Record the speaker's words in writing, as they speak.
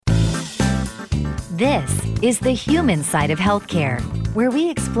This is the human side of healthcare, where we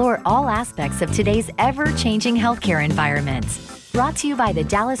explore all aspects of today's ever-changing healthcare environment. Brought to you by the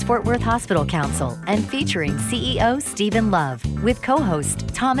Dallas-Fort Worth Hospital Council and featuring CEO Stephen Love with co-host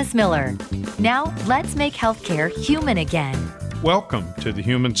Thomas Miller. Now, let's make healthcare human again. Welcome to the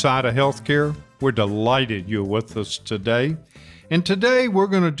human side of healthcare. We're delighted you're with us today. And today we're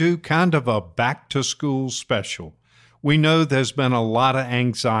going to do kind of a back-to-school special. We know there's been a lot of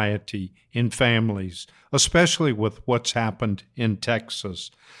anxiety in families, especially with what's happened in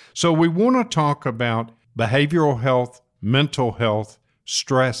Texas. So we want to talk about behavioral health, mental health,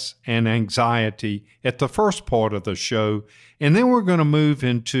 stress, and anxiety at the first part of the show. And then we're going to move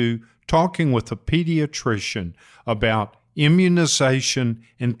into talking with a pediatrician about immunization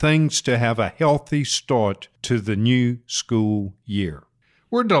and things to have a healthy start to the new school year.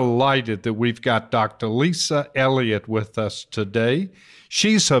 We're delighted that we've got Dr. Lisa Elliott with us today.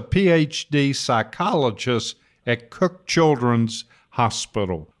 She's a PhD psychologist at Cook Children's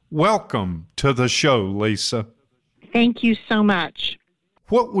Hospital. Welcome to the show, Lisa. Thank you so much.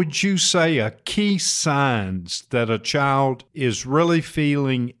 What would you say are key signs that a child is really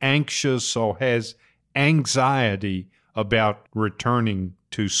feeling anxious or has anxiety about returning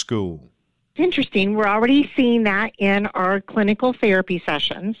to school? Interesting. We're already seeing that in our clinical therapy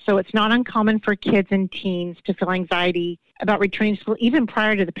sessions. So it's not uncommon for kids and teens to feel anxiety about returning to school even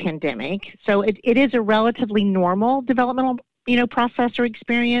prior to the pandemic. So it is a relatively normal developmental, process or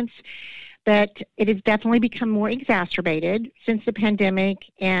experience, but it has definitely become more exacerbated since the pandemic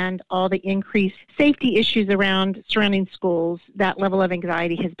and all the increased safety issues surrounding schools. That level of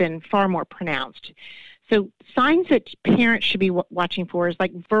anxiety has been far more pronounced. So signs that parents should be watching for is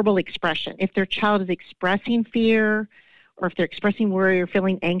like verbal expression. If their child is expressing fear or if they're expressing worry or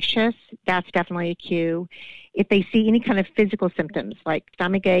feeling anxious, that's definitely a cue. If they see any kind of physical symptoms like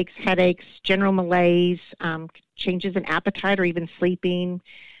stomach aches, headaches, general malaise, changes in appetite or even sleeping,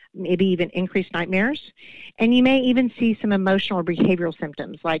 maybe even increased nightmares. And you may even see some emotional or behavioral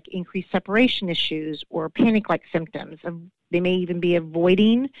symptoms like increased separation issues or panic-like symptoms. They may even be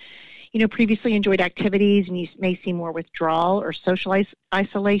avoiding previously enjoyed activities, and you may see more withdrawal or social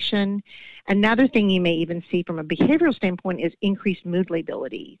isolation. Another thing you may even see from a behavioral standpoint is increased mood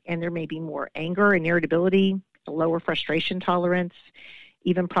lability, and there may be more anger and irritability, a lower frustration tolerance,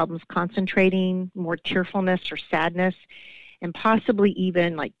 even problems concentrating, more tearfulness or sadness, and possibly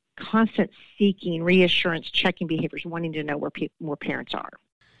even like constant seeking, reassurance, checking behaviors, wanting to know where more parents are.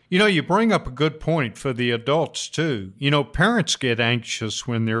 You bring up a good point for the adults, too. Parents get anxious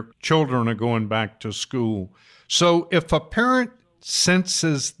when their children are going back to school. So if a parent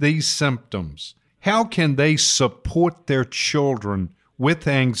senses these symptoms, how can they support their children with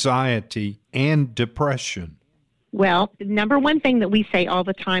anxiety and depression? Well, the number one thing that we say all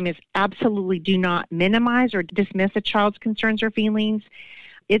the time is absolutely do not minimize or dismiss a child's concerns or feelings.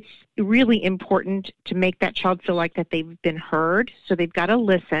 It's really important to make that child feel like that they've been heard, so they've got to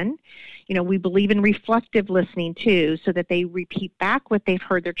listen. We believe in reflective listening too, so that they repeat back what they've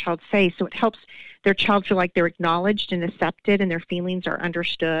heard their child say, so it helps their child feel like they're acknowledged and accepted and their feelings are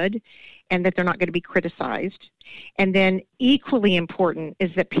understood and that they're not going to be criticized. And then equally important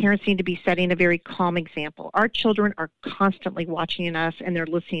is that parents need to be setting a very calm example. Our children are constantly watching us and they're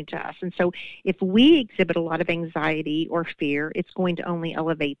listening to us. And so if we exhibit a lot of anxiety or fear, it's going to only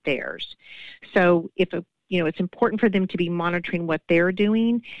elevate theirs. So it's important for them to be monitoring what they're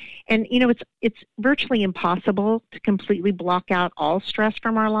doing. And, it's virtually impossible to completely block out all stress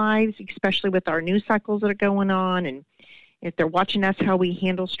from our lives, especially with our news cycles that are going on and if they're watching us, how we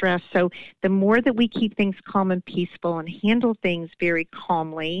handle stress. So the more that we keep things calm and peaceful and handle things very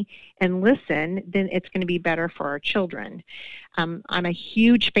calmly and listen, then it's going to be better for our children. I'm a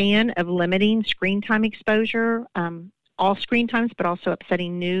huge fan of limiting screen time exposure, all screen times, but also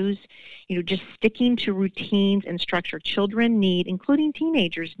upsetting news. Just sticking to routines and structure. Children need, including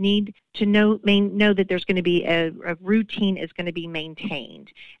teenagers, need to know that there's going to be a routine is going to be maintained.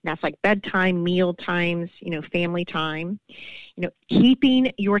 And that's like bedtime, meal times, family time.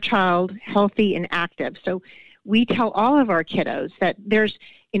 Keeping your child healthy and active. So we tell all of our kiddos that there's,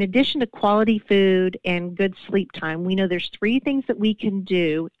 in addition to quality food and good sleep time, we know there's 3 things that we can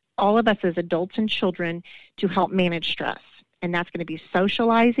do, all of us as adults and children, to help manage stress. And that's going to be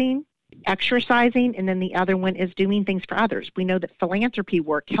socializing, exercising, and then the other one is doing things for others. We know that philanthropy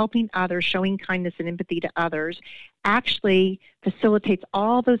work, helping others, showing kindness and empathy to others, actually facilitates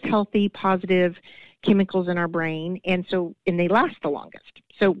all those healthy, positive chemicals in our brain, and they last the longest.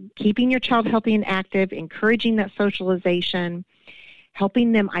 So keeping your child healthy and active, encouraging that socialization,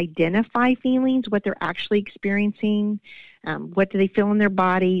 helping them identify feelings, what they're actually experiencing, What do they feel in their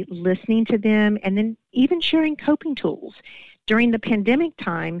body, listening to them, and then even sharing coping tools. During the pandemic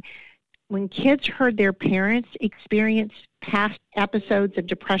time, when kids heard their parents experience past episodes of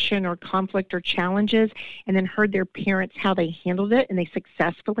depression or conflict or challenges, and then heard their parents how they handled it and they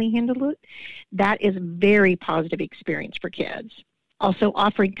successfully handled it, that is a very positive experience for kids. Also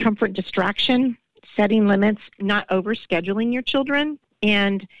offering comfort, distraction, setting limits, not overscheduling your children,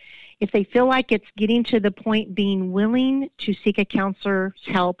 and if they feel like it's getting to the point, being willing to seek a counselor's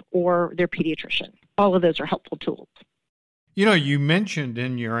help or their pediatrician. All of those are helpful tools. You know, you mentioned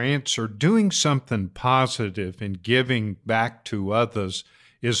in your answer doing something positive and giving back to others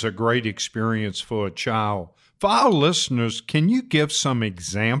is a great experience for a child. For our listeners, can you give some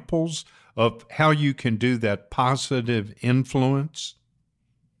examples of how you can do that positive influence?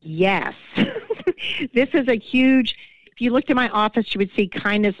 Yes. This is a huge, if you looked in my office, you would see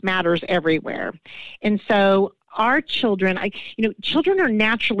kindness matters everywhere. And so our children, children are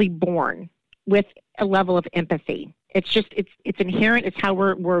naturally born with a level of empathy. It's inherent. It's how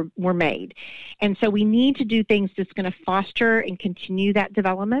we're made. And so we need to do things that's going to foster and continue that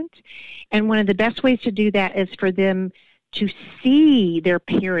development. And one of the best ways to do that is for them to see their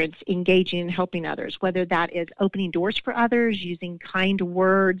parents engaging and helping others, whether that is opening doors for others, using kind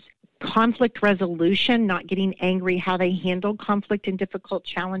words, conflict resolution, not getting angry, how they handle conflict and difficult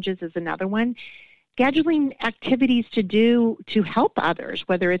challenges is another one. Scheduling activities to do to help others,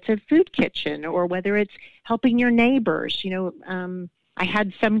 whether it's a food kitchen or whether it's helping your neighbors. I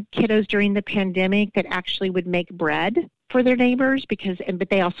had some kiddos during the pandemic that actually would make bread for their neighbors but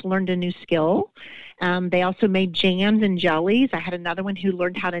they also learned a new skill. They also made jams and jellies. I had another one who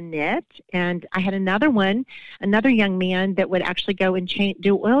learned how to knit, and I had another young man that would actually go and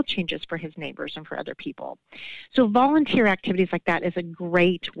do oil changes for his neighbors and for other people. So volunteer activities like that is a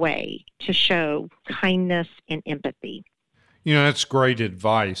great way to show kindness and empathy. That's great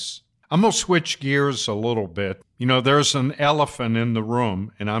advice. I'm going to switch gears a little bit. There's an elephant in the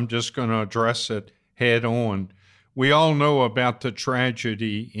room, and I'm just going to address it head on. We all know about the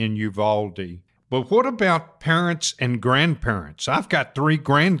tragedy in Uvalde. But what about parents and grandparents? I've got 3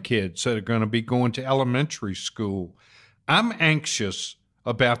 grandkids that are going to be going to elementary school. I'm anxious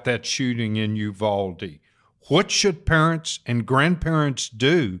about that shooting in Uvalde. What should parents and grandparents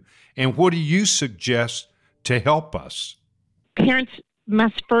do, and what do you suggest to help us? Parents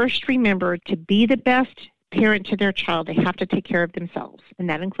must first remember to be the best parent to their child. They have to take care of themselves, and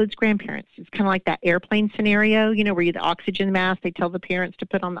that includes grandparents. It's kind of like that airplane scenario, where you the oxygen mask, they tell the parents to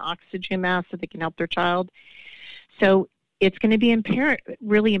put on the oxygen mask so they can help their child. So it's going to be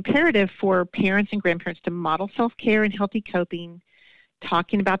really imperative for parents and grandparents to model self-care and healthy coping,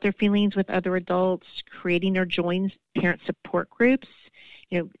 talking about their feelings with other adults, creating or joining parent support groups,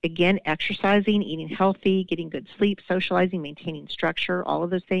 again, exercising, eating healthy, getting good sleep, socializing, maintaining structure, all of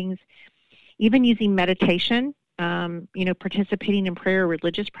those things. Even using meditation, participating in prayer or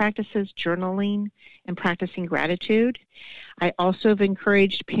religious practices, journaling, and practicing gratitude. I also have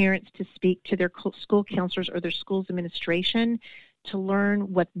encouraged parents to speak to their school counselors or their school's administration to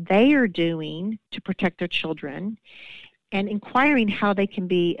learn what they are doing to protect their children and inquiring how they can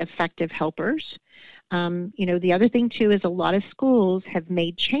be effective helpers. The other thing, too, is a lot of schools have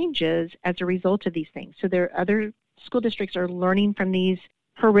made changes as a result of these things. So there are other school districts are learning from these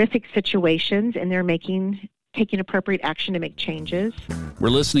horrific situations, and they're taking appropriate action to make changes. We're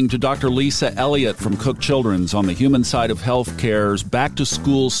listening to Dr. Lisa Elliott from Cook Children's on the Human Side of Healthcare's Back to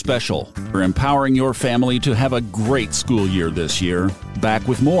School special. We're empowering your family to have a great school year this year. Back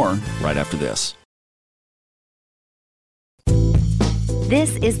with more right after this.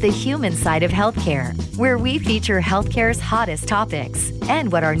 This is the Human Side of Healthcare, where we feature healthcare's hottest topics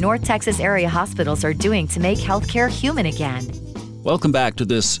and what our North Texas area hospitals are doing to make healthcare human again. Welcome back to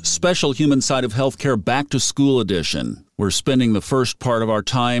this special Human Side of Healthcare Back to School edition. We're spending the first part of our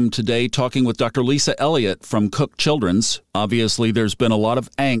time today talking with Dr. Lisa Elliott from Cook Children's. Obviously, there's been a lot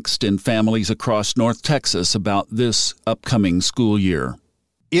of angst in families across North Texas about this upcoming school year.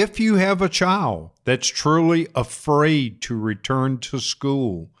 If you have a child that's truly afraid to return to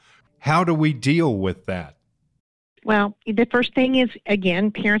school, how do we deal with that? Well, the first thing is, again,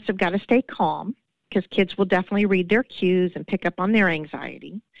 parents have got to stay calm, because kids will definitely read their cues and pick up on their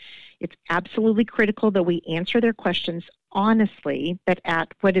anxiety. It's absolutely critical that we answer their questions honestly, but at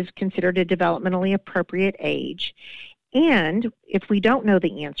what is considered a developmentally appropriate age. And if we don't know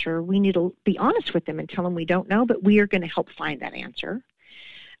the answer, we need to be honest with them and tell them we don't know, but we are going to help find that answer.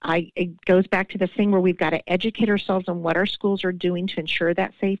 It goes back to the thing where we've got to educate ourselves on what our schools are doing to ensure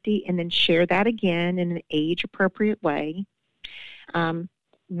that safety, and then share that again in an age-appropriate way.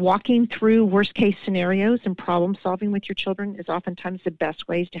 walking through worst case scenarios and problem solving with your children is oftentimes the best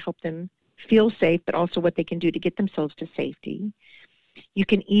ways to help them feel safe, but also what they can do to get themselves to safety. You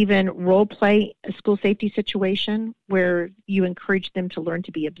can even role play a school safety situation where you encourage them to learn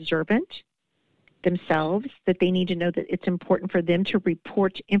to be observant themselves, that they need to know that it's important for them to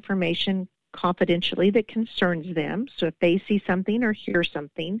report information confidentially that concerns them. So if they see something or hear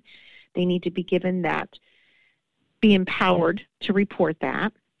something, they need to be given that, be empowered to report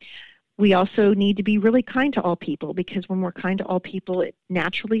that. We also need to be really kind to all people, because when we're kind to all people, it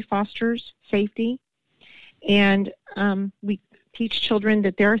naturally fosters safety. And we teach children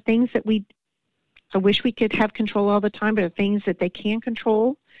that there are things that I wish we could have control all the time, but there are things that they can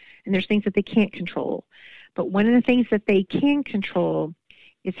control, and there's things that they can't control. But one of the things that they can control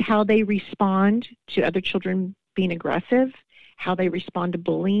is how they respond to other children being aggressive, how they respond to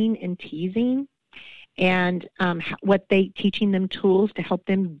bullying and teasing, and teaching them tools to help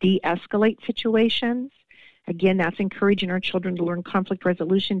them de-escalate situations. Again, that's encouraging our children to learn conflict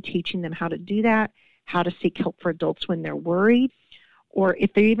resolution, teaching them how to do that, how to seek help for adults when they're worried, or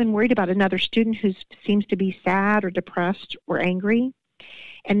if they're even worried about another student who seems to be sad or depressed or angry.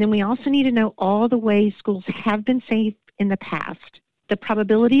 And then we also need to know all the ways schools have been safe in the past. The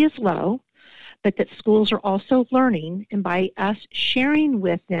probability is low, but that schools are also learning, and by us sharing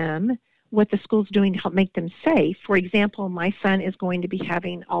with them what the school's doing to help make them safe. For example, my son is going to be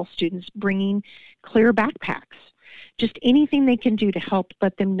having all students bringing clear backpacks. Just anything they can do to help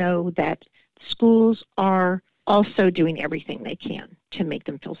let them know that schools are also doing everything they can to make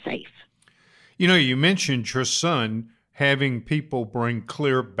them feel safe. You know, you mentioned your son having people bring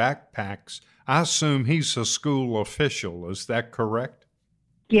clear backpacks. I assume he's a school official. Is that correct?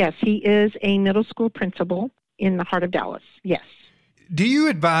 Yes, he is a middle school principal in the heart of Dallas. Yes. Do you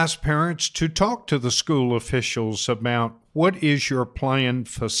advise parents to talk to the school officials about what is your plan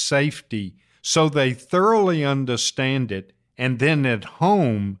for safety so they thoroughly understand it and then at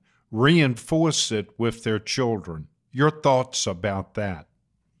home reinforce it with their children? Your thoughts about that?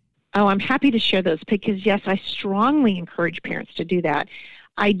 Oh, I'm happy to share those because, yes, I strongly encourage parents to do that.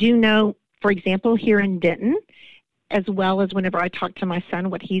 I do know, for example, here in Denton, as well as whenever I talk to my son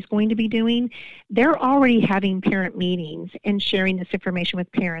what he's going to be doing, they're already having parent meetings and sharing this information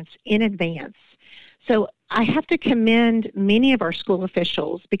with parents in advance. So I have to commend many of our school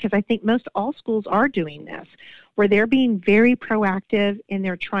officials because I think most all schools are doing this, where they're being very proactive and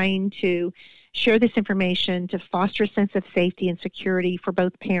they're trying to share this information to foster a sense of safety and security for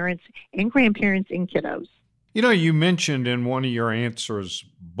both parents and grandparents and kiddos. You know, you mentioned in one of your answers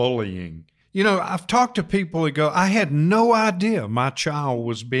bullying. You know, I've talked to people who go, I had no idea my child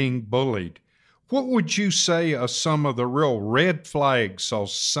was being bullied. What would you say are some of the real red flags or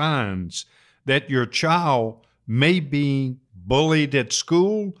signs that your child may be bullied at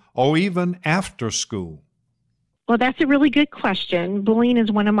school or even after school? Well, that's a really good question. Bullying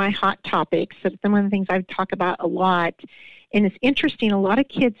is one of my hot topics. It's one of the things I talk about a lot. And it's interesting, a lot of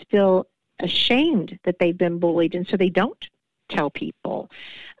kids feel ashamed that they've been bullied, and so they don't tell people,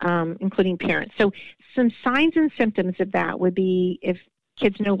 including parents. So some signs and symptoms of that would be if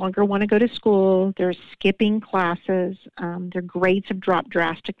kids no longer want to go to school, they're skipping classes, their grades have dropped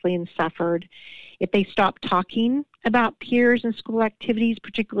drastically and suffered. If they stop talking about peers and school activities,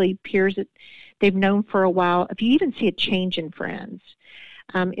 particularly peers that they've known for a while, if you even see a change in friends,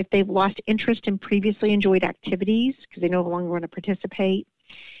 if they've lost interest in previously enjoyed activities because they no longer want to participate.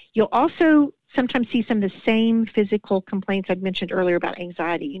 You'll also sometimes see some of the same physical complaints I'd mentioned earlier about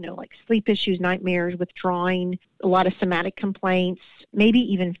anxiety, you know, like sleep issues, nightmares, withdrawing, a lot of somatic complaints, maybe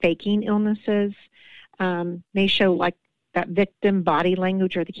even faking illnesses, may show like that victim body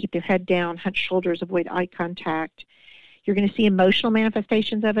language, or they keep their head down, hunch shoulders, avoid eye contact. You're going to see emotional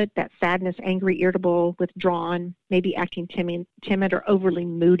manifestations of it, that sadness, angry, irritable, withdrawn, maybe acting timid or overly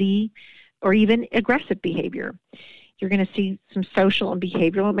moody, or even aggressive behavior. You're going to see some social and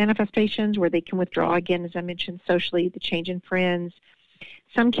behavioral manifestations where they can withdraw, again, as I mentioned, socially, the change in friends.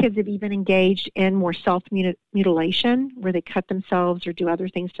 Some kids have even engaged in more self-mutilation, where they cut themselves or do other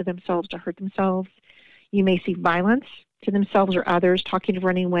things to themselves to hurt themselves. You may see violence to themselves or others, talking of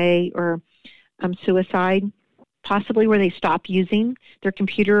running away, or suicide, possibly where they stop using their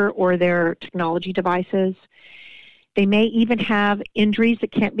computer or their technology devices. They may even have injuries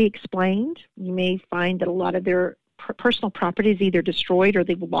that can't be explained. You may find that a lot of their personal property is either destroyed or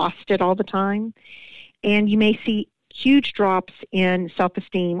they've lost it all the time. And you may see huge drops in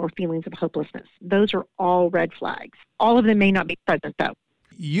self-esteem or feelings of hopelessness. Those are all red flags. All of them may not be present, though.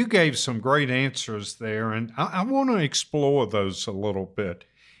 You gave some great answers there, and I want to explore those a little bit.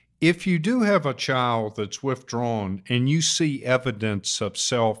 If you do have a child that's withdrawn and you see evidence of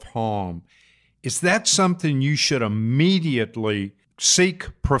self-harm, is that something you should immediately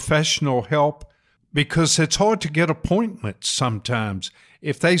seek professional help? Because it's hard to get appointments sometimes.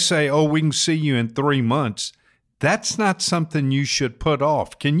 If they say, oh, we can see you in 3 months, that's not something you should put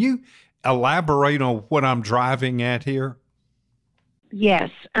off. Can you elaborate on what I'm driving at here? Yes,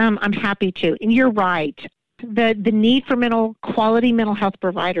 I'm happy to. And you're right. The need for quality mental health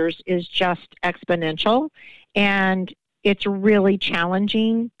providers is just exponential, and it's really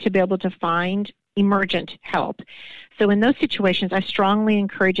challenging to be able to find emergent help. So in those situations, I strongly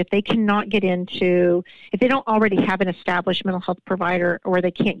encourage, if they don't already have an established mental health provider, or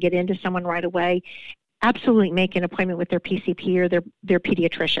they can't get into someone right away, absolutely make an appointment with their PCP or their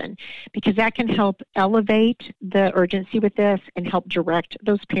pediatrician, because that can help elevate the urgency with this and help direct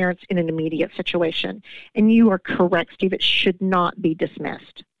those parents in an immediate situation. And you are correct, Steve, it should not be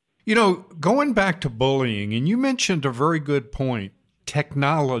dismissed. You know, going back to bullying, and you mentioned a very good point,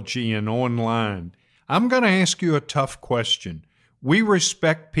 technology and online. I'm going to ask you a tough question. We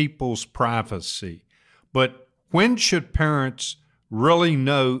respect people's privacy, but when should parents really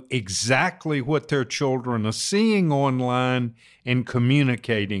know exactly what their children are seeing online and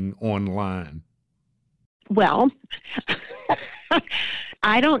communicating online? Well,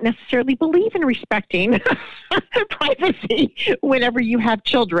 I don't necessarily believe in respecting privacy whenever you have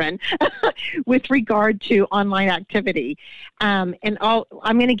children with regard to online activity. I'm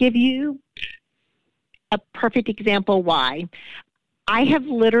going to give you a perfect example why. I have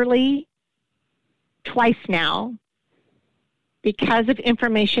literally twice now, because of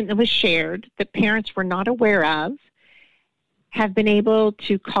information that was shared that parents were not aware of, have been able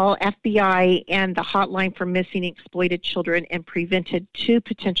to call FBI and the hotline for missing and exploited children and prevented 2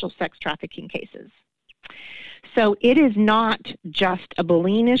 potential sex trafficking cases. So it is not just a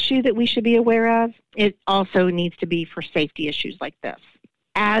bullying issue that we should be aware of. It also needs to be for safety issues like this.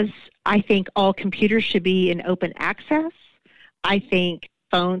 As I think all computers should be in open access, I think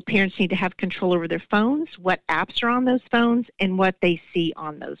parents need to have control over their phones, what apps are on those phones, and what they see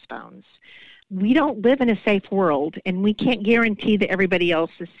on those phones. We don't live in a safe world, and we can't guarantee that everybody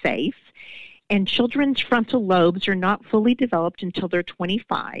else is safe. And children's frontal lobes are not fully developed until they're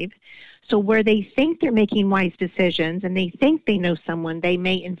 25. So where they think they're making wise decisions and they think they know someone, they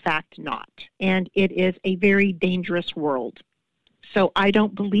may in fact not. And it is a very dangerous world. So I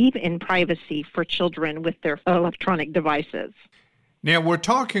don't believe in privacy for children with their electronic devices. Now, we're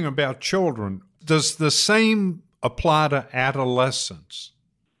talking about children. Does the same apply to adolescents?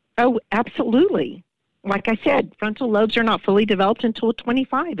 Oh, absolutely. Like I said, frontal lobes are not fully developed until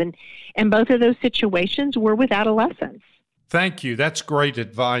 25, and both of those situations were with adolescents. Thank you. That's great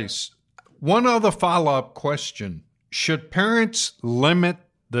advice. One other follow-up question. Should parents limit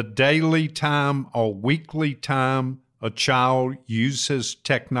the daily time or weekly time a child uses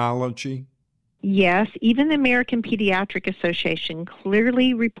technology? Yes, even the American Pediatric Association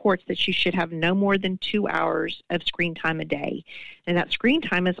clearly reports that you should have no more than 2 hours of screen time a day. And that screen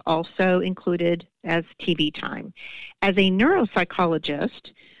time is also included as TV time. As a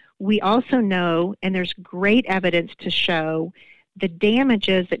neuropsychologist, we also know, and there's great evidence to show, the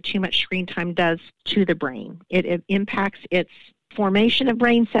damages that too much screen time does to the brain. It impacts its formation of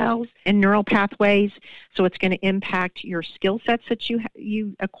brain cells and neural pathways, so it's going to impact your skill sets that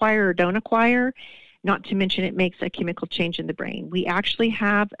you acquire or don't acquire, not to mention it makes a chemical change in the brain. We actually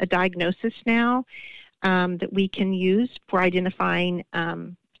have a diagnosis now that we can use for identifying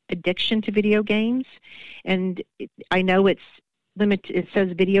addiction to video games, and I know it says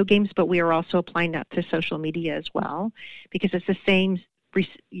video games, but we are also applying that to social media as well, because it's the same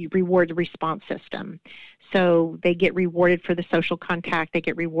reward response system. So they get rewarded for the social contact, they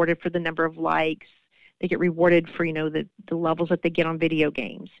get rewarded for the number of likes, they get rewarded for, the levels that they get on video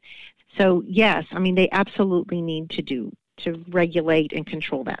games. So yes, they absolutely need to regulate and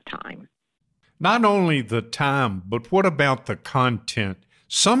control that time. Not only the time, but what about the content?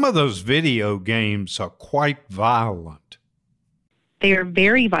 Some of those video games are quite violent. They are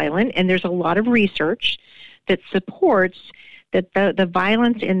very violent, and there's a lot of research that supports that the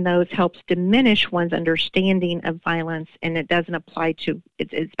violence in those helps diminish one's understanding of violence, and it doesn't apply to,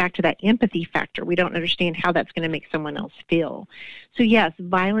 it's back to that empathy factor. We don't understand how that's going to make someone else feel. So yes,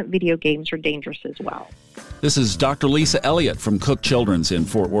 violent video games are dangerous as well. This is Dr. Lisa Elliott from Cook Children's in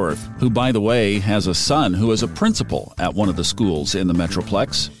Fort Worth, who, by the way, has a son who is a principal at one of the schools in the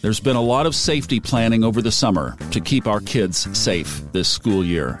Metroplex. There's been a lot of safety planning over the summer to keep our kids safe this school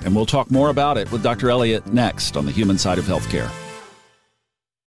year, and we'll talk more about it with Dr. Elliott next on The Human Side of Healthcare.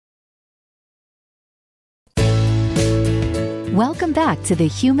 Welcome back to the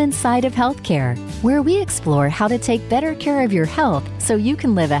human side of healthcare, where we explore how to take better care of your health so you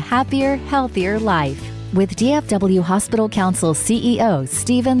can live a happier, healthier life. With DFW Hospital Council CEO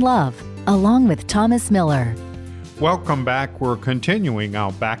Stephen Love, along with Thomas Miller. Welcome back. We're continuing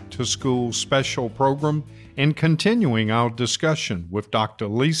our Back to School special program and continuing our discussion with Dr.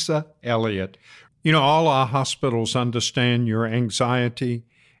 Lisa Elliott. You know, all our hospitals understand your anxiety,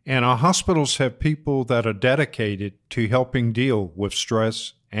 and our hospitals have people that are dedicated to helping deal with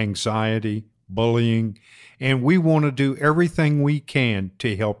stress, anxiety, bullying, and we want to do everything we can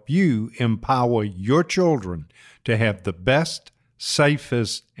to help you empower your children to have the best,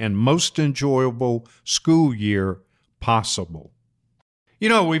 safest, and most enjoyable school year possible. You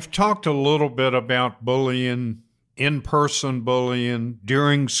know, we've talked a little bit about bullying, in-person bullying,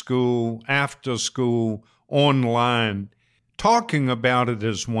 during school, after school, online. Talking about it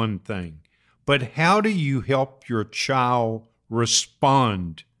is one thing, but how do you help your child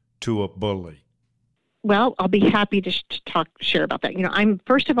respond to a bully? Well, I'll be happy to share about that. You know, I'm,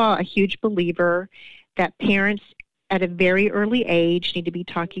 first of all, a huge believer that parents at a very early age need to be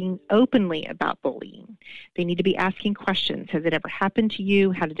talking openly about bullying. They need to be asking questions. Has it ever happened to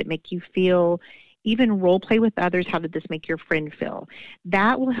you? How did it make you feel? Even role play with others. How did this make your friend feel?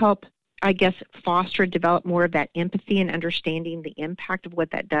 That will help, I guess, foster and develop more of that empathy and understanding the impact of what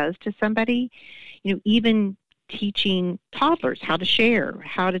that does to somebody. You know, even teaching toddlers how to share,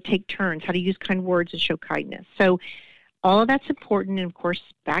 how to take turns, how to use kind words and show kindness. So all of that's important. And of course,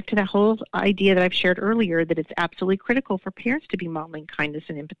 back to that whole idea that I've shared earlier, that it's absolutely critical for parents to be modeling kindness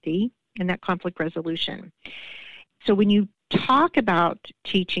and empathy and that conflict resolution. So when you talk about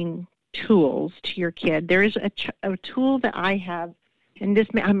teaching tools to your kid, there is a tool that I have. And this,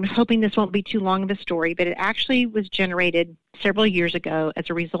 I'm hoping this won't be too long of a story, but it actually was generated several years ago as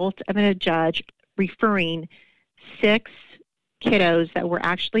a result of a judge referring 6 kiddos that were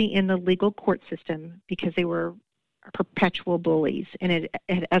actually in the legal court system because they were perpetual bullies, and it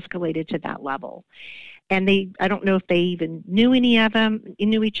had escalated to that level. And I don't know if they even knew any of them,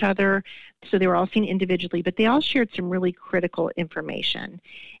 knew each other, so they were all seen individually, but they all shared some really critical information.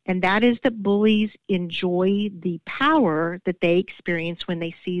 And that is that bullies enjoy the power that they experience when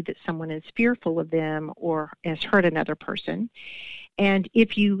they see that someone is fearful of them or has hurt another person. And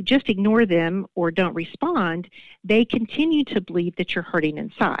if you just ignore them or don't respond, they continue to believe that you're hurting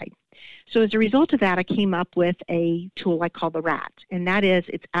inside. So as a result of that, I came up with a tool I call the RAT. And that is,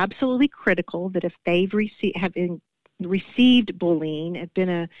 it's absolutely critical that if they've received bullying, have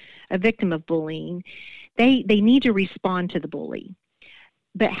been a victim of bullying, they need to respond to the bully.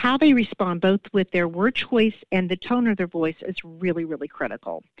 But how they respond, both with their word choice and the tone of their voice, is really, really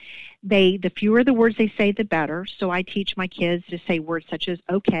critical. The fewer the words they say, the better. So I teach my kids to say words such as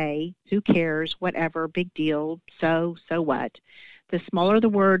okay, who cares, whatever, big deal, so what. The smaller the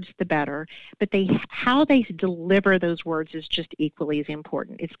words, the better. But how they deliver those words is just equally as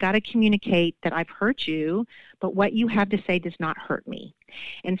important. It's got to communicate that I've hurt you, but what you have to say does not hurt me.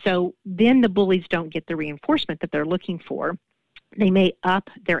 And so then the bullies don't get the reinforcement that they're looking for. They may up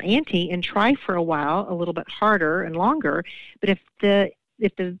their ante and try for a while, a little bit harder and longer. But if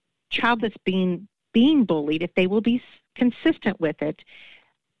the child that's being bullied, if they will be consistent with it,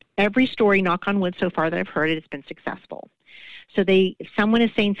 every story, knock on wood, so far that I've heard it, has been successful. So if someone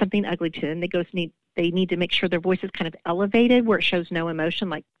is saying something ugly to them, they need to make sure their voice is kind of elevated where it shows no emotion,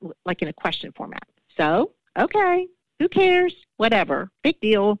 like in a question format. So, okay, who cares, whatever, big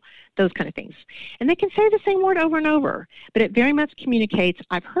deal, those kind of things. And they can say the same word over and over, but it very much communicates,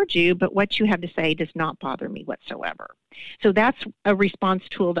 I've heard you, but what you have to say does not bother me whatsoever. So that's a response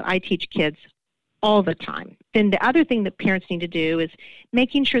tool that I teach kids all the time. Then the other thing that parents need to do is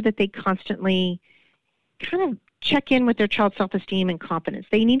making sure that they constantly kind of check in with their child's self-esteem and confidence.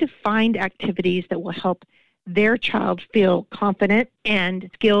 They need to find activities that will help their child feel confident and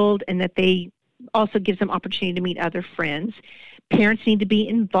skilled, and that they also gives them opportunity to meet other friends. Parents need to be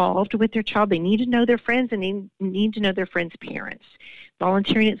involved with their child. They need to know their friends, and they need to know their friends' parents.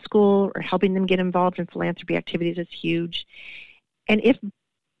 Volunteering at school or helping them get involved in philanthropy activities is huge. And if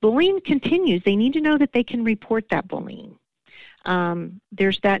bullying continues, they need to know that they can report that bullying.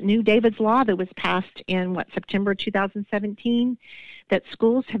 There's that new David's Law that was passed in September 2017, that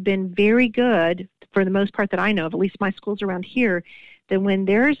schools have been very good, for the most part that I know of, at least my schools around here, that when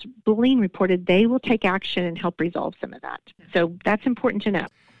there's bullying reported, they will take action and help resolve some of that. So that's important to know.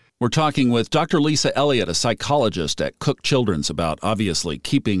 We're talking with Dr. Lisa Elliott, a psychologist at Cook Children's, about obviously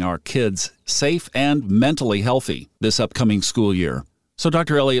keeping our kids safe and mentally healthy this upcoming school year. So,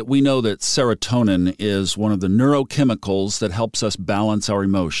 Dr. Elliott, we know that serotonin is one of the neurochemicals that helps us balance our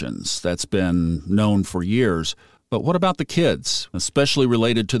emotions. That's been known for years. But what about the kids, especially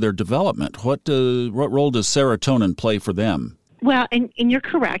related to their development? What role does serotonin play for them? Well, and you're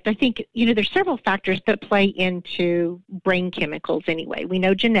correct. I think, there's several factors that play into brain chemicals anyway. We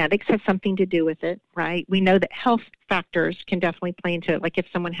know genetics has something to do with it, right? We know that health factors can definitely play into it. Like if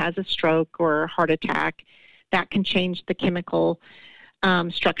someone has a stroke or a heart attack, that can change the chemical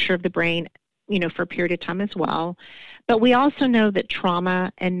structure of the brain, for a period of time as well. But we also know that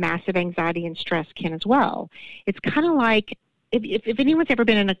trauma and massive anxiety and stress can as well. It's kind of like if anyone's ever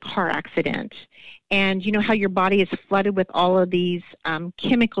been in a car accident, and you know how your body is flooded with all of these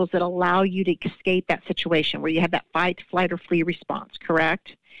chemicals that allow you to escape that situation where you have that fight, flight, or flee response,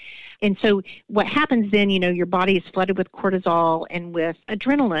 correct? And so what happens then, your body is flooded with cortisol and with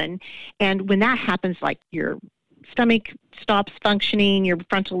adrenaline. And when that happens, like your stomach stops functioning, your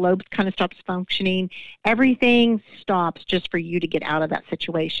frontal lobe kind of stops functioning, everything stops just for you to get out of that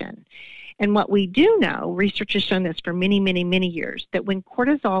situation. And what we do know, research has shown this for many, many, many years, that when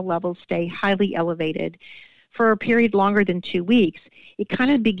cortisol levels stay highly elevated for a period longer than 2 weeks, it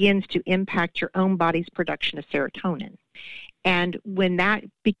kind of begins to impact your own body's production of serotonin. And when that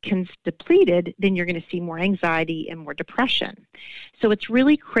becomes depleted, then you're going to see more anxiety and more depression. So it's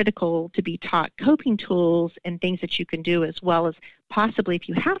really critical to be taught coping tools and things that you can do, as well as possibly, if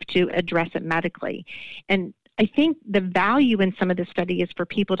you have to, address it medically. And I think the value in some of this study is for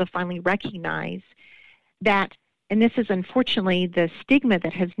people to finally recognize that, and this is unfortunately the stigma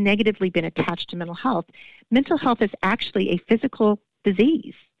that has negatively been attached to mental health. Mental health is actually a physical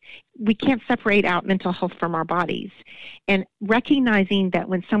disease. We can't separate out mental health from our bodies. And recognizing that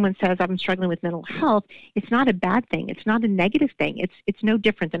when someone says, I'm struggling with mental health, it's not a bad thing. It's not a negative thing. It's no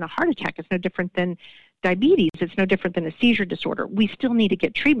different than a heart attack. It's no different than diabetes. It's no different than a seizure disorder. We still need to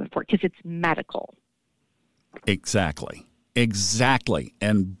get treatment for it because it's medical. Exactly.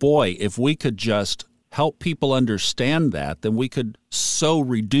 And boy, if we could just help people understand that, then we could so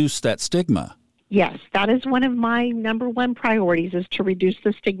reduce that stigma. Yes, that is one of my number one priorities, is to reduce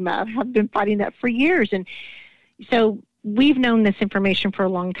the stigma. I've been fighting that for years. And so we've known this information for a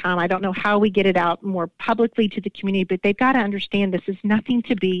long time. I don't know how we get it out more publicly to the community, but they've got to understand this is nothing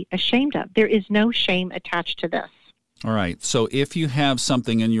to be ashamed of. There is no shame attached to this. All right. So if you have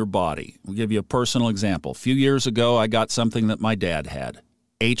something in your body, we'll give you a personal example. A few years ago, I got something that my dad had,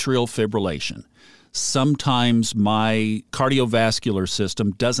 atrial fibrillation. Sometimes my cardiovascular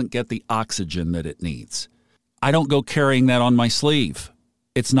system doesn't get the oxygen that it needs. I don't go carrying that on my sleeve.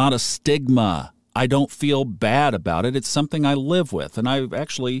 It's not a stigma. I don't feel bad about it. It's something I live with, and I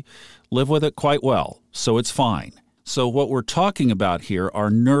actually live with it quite well, so it's fine. So what we're talking about here are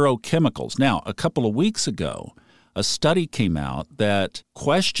neurochemicals. Now, a couple of weeks ago, a study came out that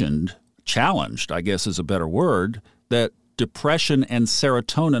challenged, I guess is a better word, that depression and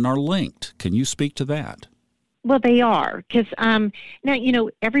serotonin are linked. Can you speak to that? Well, they are, because now,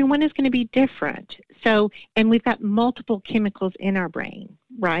 everyone is going to be different. So, and we've got multiple chemicals in our brain,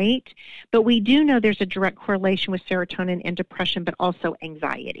 right? But we do know there's a direct correlation with serotonin and depression, but also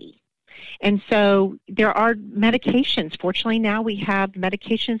anxiety. And so there are medications. Fortunately, now we have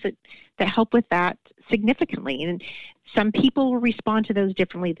medications that help with that significantly. And some people will respond to those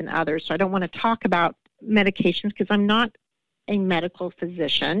differently than others. So I don't want to talk about medications because I'm not a medical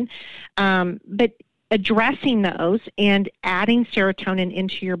physician. But addressing those and adding serotonin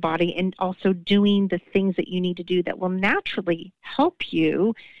into your body, and also doing the things that you need to do that will naturally help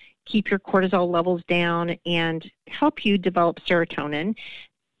you keep your cortisol levels down and help you develop serotonin,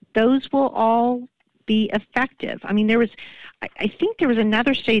 those will all be effective. I mean, I think there was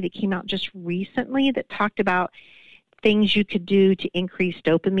another study that came out just recently that talked about things you could do to increase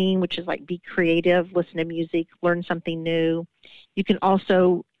dopamine, which is like be creative, listen to music, learn something new. You can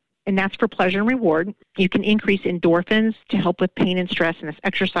also, and that's for pleasure and reward, you can increase endorphins to help with pain and stress, and that's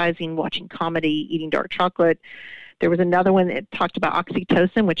exercising, watching comedy, eating dark chocolate. There was another one that talked about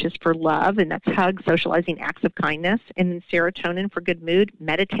oxytocin, which is for love, and that's hugs, socializing, acts of kindness, and then serotonin for good mood,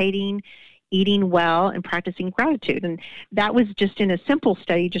 meditating, eating well, and practicing gratitude. And that was just in a simple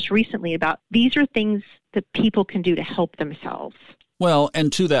study just recently about these are things that people can do to help themselves. Well,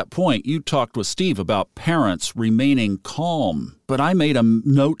 and to that point, you talked with Steve about parents remaining calm, but I made a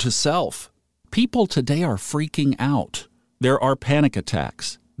note to self. People today are freaking out. There are panic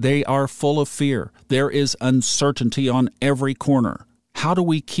attacks. They are full of fear. There is uncertainty on every corner. How do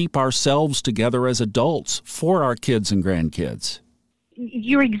we keep ourselves together as adults for our kids and grandkids?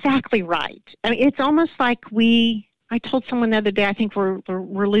 You're exactly right. I mean, it's almost like I told someone the other day, I think we're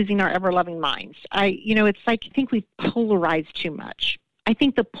losing our ever-loving minds. It's like I think we've polarized too much. I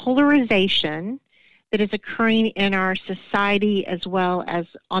think the polarization that is occurring in our society as well as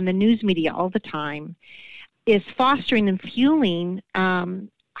on the news media all the time, is fostering and fueling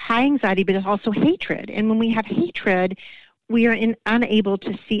high anxiety, but it's also hatred. And when we have hatred, we are unable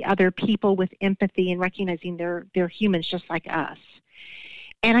to see other people with empathy and recognizing they're humans just like us.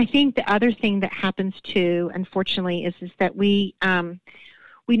 And I think the other thing that happens too, unfortunately, is that we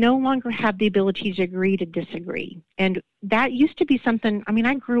no longer have the ability to agree to disagree. And that used to be something,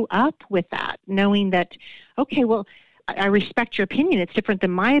 I grew up with that, knowing that, okay, well, I respect your opinion. It's different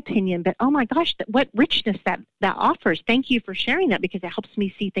than my opinion, but oh my gosh, what richness that offers. Thank you for sharing that, because it helps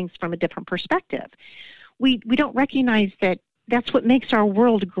me see things from a different perspective. We don't recognize that that's what makes our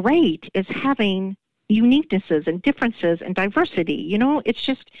world great, is having uniquenesses and differences and diversity. It's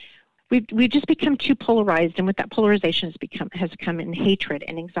just, we've just become too polarized, and with that polarization has come in hatred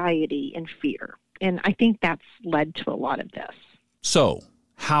and anxiety and fear. And I think that's led to a lot of this. So,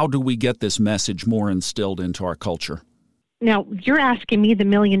 how do we get this message more instilled into our culture? Now, you're asking me the $1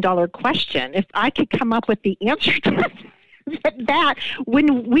 million question. If I could come up with the answer to that,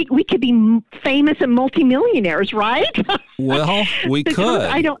 when we could be famous and multimillionaires, right? Well, we could.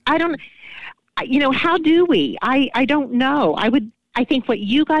 I don't. How do we? I don't know. I think what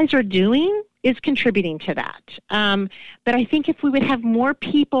you guys are doing is contributing to that. But I think if we would have more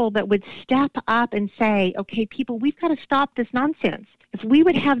people that would step up and say, okay, people, we've got to stop this nonsense. If we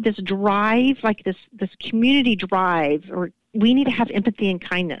would have this drive, like this community drive, or we need to have empathy and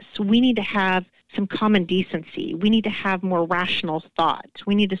kindness. We need to have some common decency. We need to have more rational thought.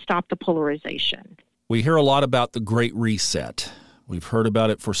 We need to stop the polarization. We hear a lot about the Great Reset. We've heard about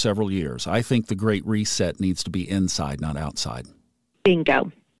it for several years. I think the Great Reset needs to be inside, not outside.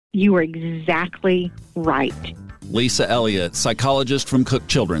 Bingo. You are exactly right. Lisa Elliott, psychologist from Cook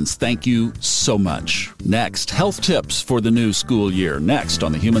Children's, thank you so much. Next, health tips for the new school year. Next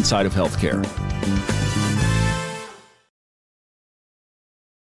on the Human Side of Healthcare.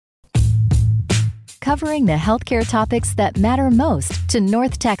 Covering the healthcare topics that matter most to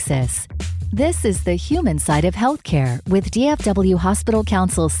North Texas. This is the Human Side of Healthcare with DFW Hospital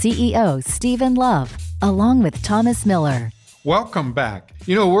Council CEO Stephen Love, along with Thomas Miller. Welcome back.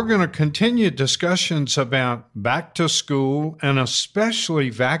 We're going to continue discussions about back to school and especially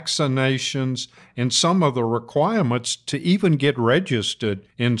vaccinations and some of the requirements to even get registered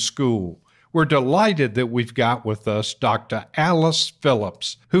in school. We're delighted that we've got with us Dr. Alice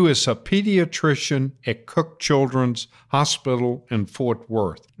Phillips, who is a pediatrician at Cook Children's Hospital in Fort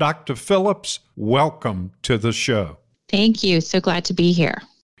Worth. Dr. Phillips, welcome to the show. Thank you. So glad to be here.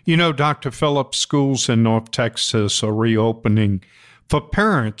 Dr. Phillips, schools in North Texas are reopening. For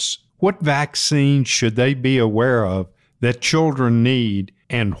parents, what vaccines should they be aware of that children need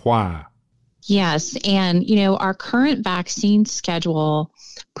and why? Yes. And, our current vaccine schedule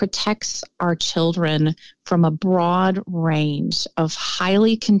protects our children from a broad range of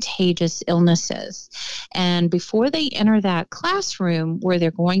highly contagious illnesses. And before they enter that classroom where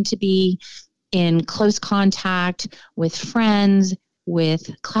they're going to be in close contact with friends, with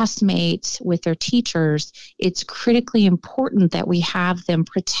classmates, with their teachers, it's critically important that we have them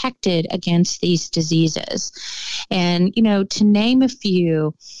protected against these diseases. And, to name a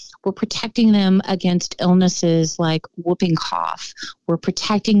few, we're protecting them against illnesses like whooping cough. We're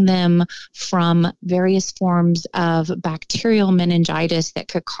protecting them from various forms of bacterial meningitis that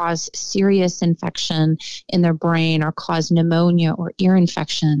could cause serious infection in their brain or cause pneumonia or ear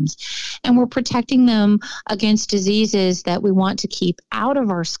infections. And we're protecting them against diseases that we want to keep out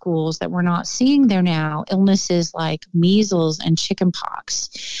of our schools that we're not seeing there now, illnesses like measles and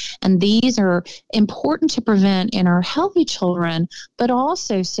chickenpox. And these are important to prevent in our healthy children, but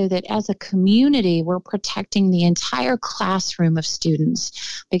also so that as a community, we're protecting the entire classroom of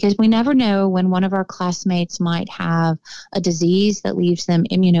students, because we never know when one of our classmates might have a disease that leaves them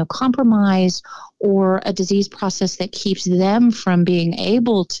immunocompromised or a disease process that keeps them from being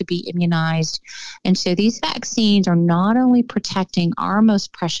able to be immunized. And so these vaccines are not only protecting our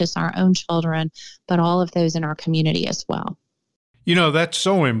most precious, our own children, but all of those in our community as well. That's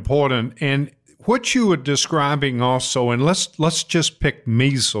so important. And what you were describing also, and let's just pick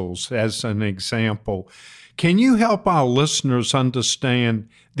measles as an example. Can you help our listeners understand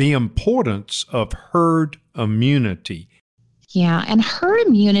the importance of herd immunity? Yeah, and herd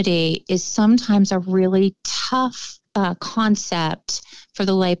immunity is sometimes a really tough concept for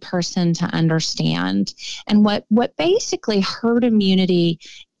the layperson to understand. And what basically herd immunity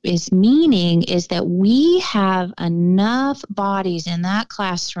is meaning is that we have enough bodies in that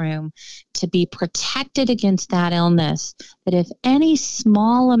classroom to be protected against that illness, that if any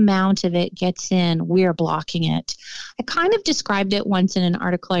small amount of it gets in, we're blocking it. I kind of described it once in an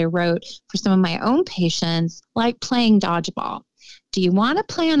article I wrote for some of my own patients like playing dodgeball. Do you want to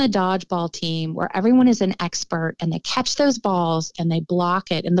play on a dodgeball team where everyone is an expert and they catch those balls and they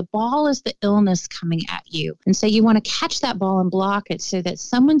block it, and the ball is the illness coming at you? And so you want to catch that ball and block it so that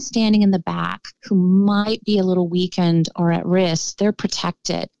someone standing in the back who might be a little weakened or at risk, they're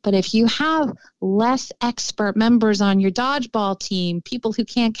protected. But if you have less expert members on your dodgeball team, people who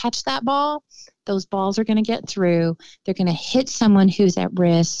can't catch that ball, those balls are going to get through. They're going to hit someone who's at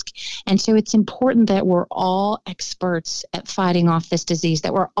risk. And so it's important that we're all experts at fighting off this disease,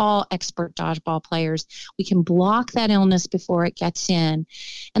 that we're all expert dodgeball players. We can block that illness before it gets in.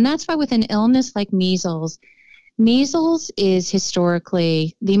 And that's why with an illness like measles is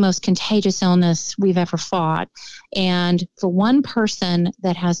historically the most contagious illness we've ever fought. And for one person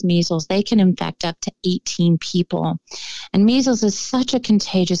that has measles, they can infect up to 18 people. And measles is such a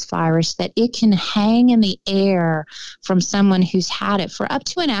contagious virus that it can hang in the air from someone who's had it for up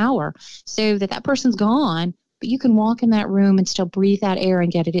to an hour, so that person's gone, but you can walk in that room and still breathe that air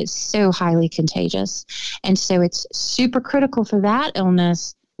and get it. It's so highly contagious. And so it's super critical for that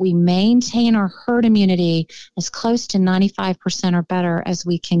illness we maintain our herd immunity as close to 95% or better as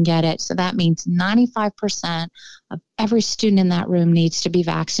we can get it. So that means 95% of every student in that room needs to be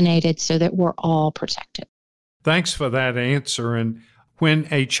vaccinated so that we're all protected. Thanks for that answer. And when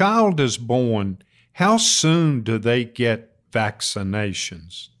a child is born, how soon do they get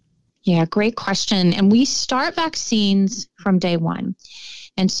vaccinations? Yeah, great question. And we start vaccines from day one.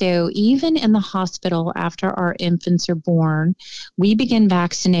 And so even in the hospital after our infants are born, we begin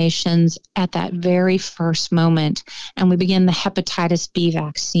vaccinations at that very first moment. And we begin the hepatitis B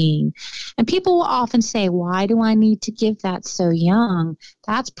vaccine. And people will often say, why do I need to give that so young?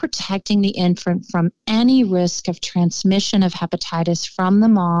 That's protecting the infant from any risk of transmission of hepatitis from the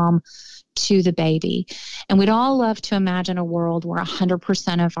mom to the baby. And we'd all love to imagine a world where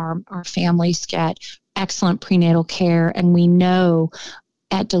 100% of our families get excellent prenatal care. And we know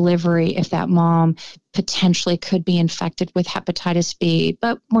at delivery if that mom potentially could be infected with hepatitis B.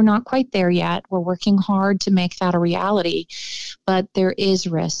 But we're not quite there yet. We're working hard to make that a reality. But there is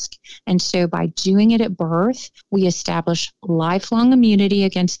risk. And so by doing it at birth, we establish lifelong immunity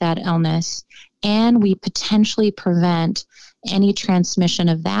against that illness, and we potentially prevent any transmission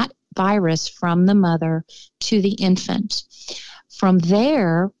of that virus from the mother to the infant. From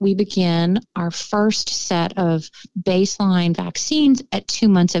there, we begin our first set of baseline vaccines at 2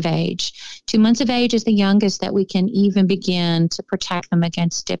 months of age. 2 months of age is the youngest that we can even begin to protect them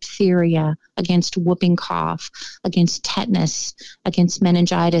against diphtheria, against whooping cough, against tetanus, against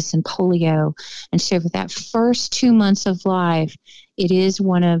meningitis and polio. And so for that first 2 months of life, it is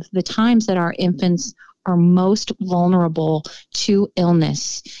one of the times that our infants are most vulnerable to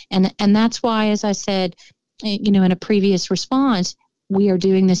illness. And that's why, as I said, in a previous response, we are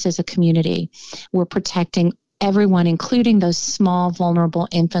doing this as a community. We're protecting everyone, including those small, vulnerable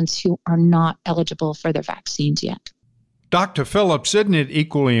infants who are not eligible for their vaccines yet. Dr. Phillips, isn't it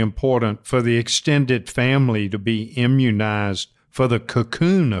equally important for the extended family to be immunized for the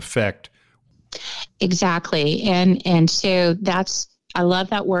cocoon effect? Exactly. And so I love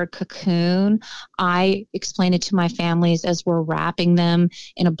that word cocoon. I explain it to my families as we're wrapping them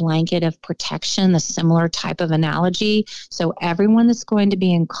in a blanket of protection, the similar type of analogy. So everyone that's going to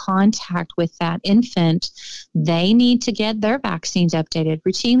be in contact with that infant, they need to get their vaccines updated.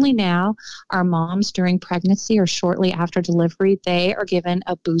 Routinely now, our moms during pregnancy or shortly after delivery, they are given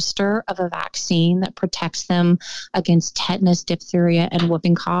a booster of a vaccine that protects them against tetanus, diphtheria, and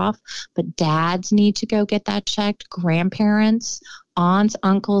whooping cough. But dads need to go get that checked. Grandparents, aunts,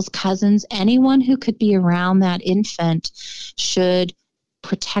 uncles, cousins, anyone who could be around that infant should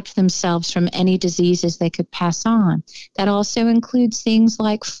protect themselves from any diseases they could pass on. That also includes things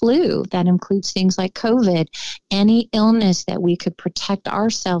like flu. That includes things like COVID, any illness that we could protect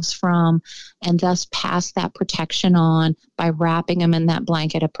ourselves from and thus pass that protection on by wrapping them in that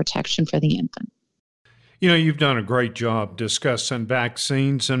blanket of protection for the infant. You've done a great job discussing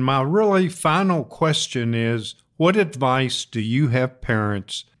vaccines, and my really final question is, what advice do you have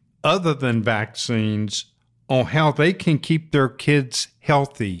parents, other than vaccines, on how they can keep their kids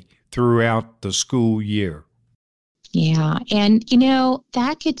healthy throughout the school year? Yeah, and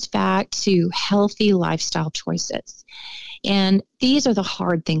that gets back to healthy lifestyle choices. And these are the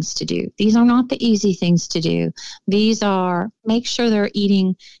hard things to do. These are not the easy things to do. These are make sure they're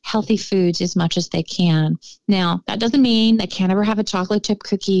eating healthy foods as much as they can. Now, that doesn't mean they can't ever have a chocolate chip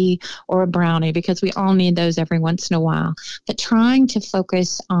cookie or a brownie, because we all need those every once in a while. But trying to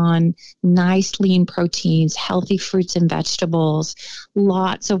focus on nice lean proteins, healthy fruits and vegetables,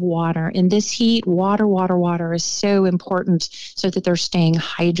 lots of water. In this heat, water is so important so that they're staying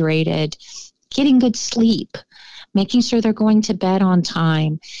hydrated. getting good sleep, making sure they're going to bed on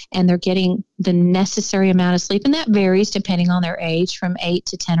time and they're getting the necessary amount of sleep. And that varies depending on their age, from 8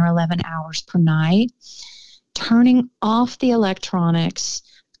 to 10 or 11 hours per night. Turning off the electronics,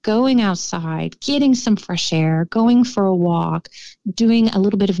 going outside, getting some fresh air, going for a walk, doing a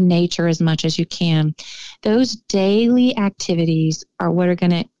little bit of nature as much as you can. Those daily activities are what are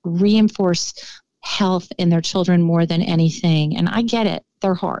going to reinforce health in their children more than anything. And I get it.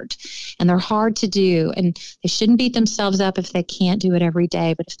 They're hard. And they're hard to do. And they shouldn't beat themselves up if they can't do it every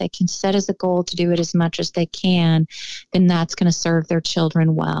day. But if they can set as a goal to do it as much as they can, then that's going to serve their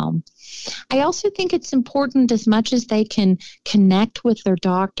children well. I also think it's important, as much as they can connect with their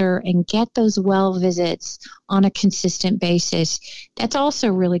doctor and get those well visits on a consistent basis. That's also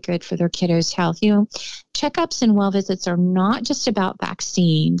really good for their kiddos' health. Checkups and well visits are not just about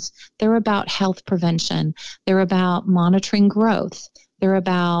vaccines. They're about health prevention. They're about monitoring growth. They're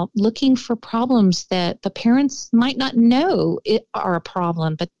about looking for problems that the parents might not know are a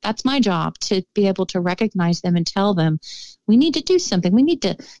problem, but that's my job, to be able to recognize them and tell them, we need to do something. We need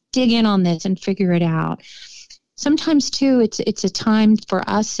to dig in on this and figure it out. Sometimes, too, it's a time for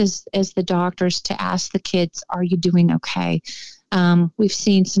us as the doctors to ask the kids, are you doing okay? We've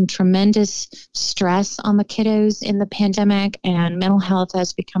seen some tremendous stress on the kiddos in the pandemic, and mental health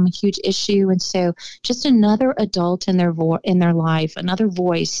has become a huge issue. And so just another adult in their life, another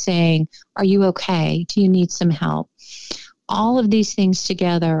voice saying, are you okay? Do you need some help? All of these things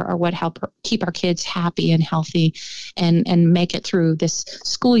together are what help keep our kids happy and healthy and make it through this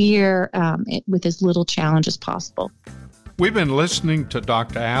school year with as little challenge as possible. We've been listening to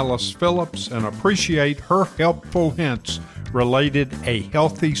Dr. Alice Phillips and appreciate her helpful hints related a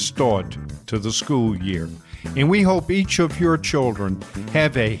healthy start to the school year. And we hope each of your children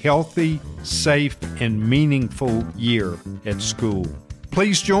have a healthy, safe, and meaningful year at school.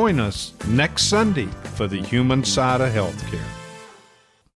 Please join us next Sunday for the Human Side of Healthcare.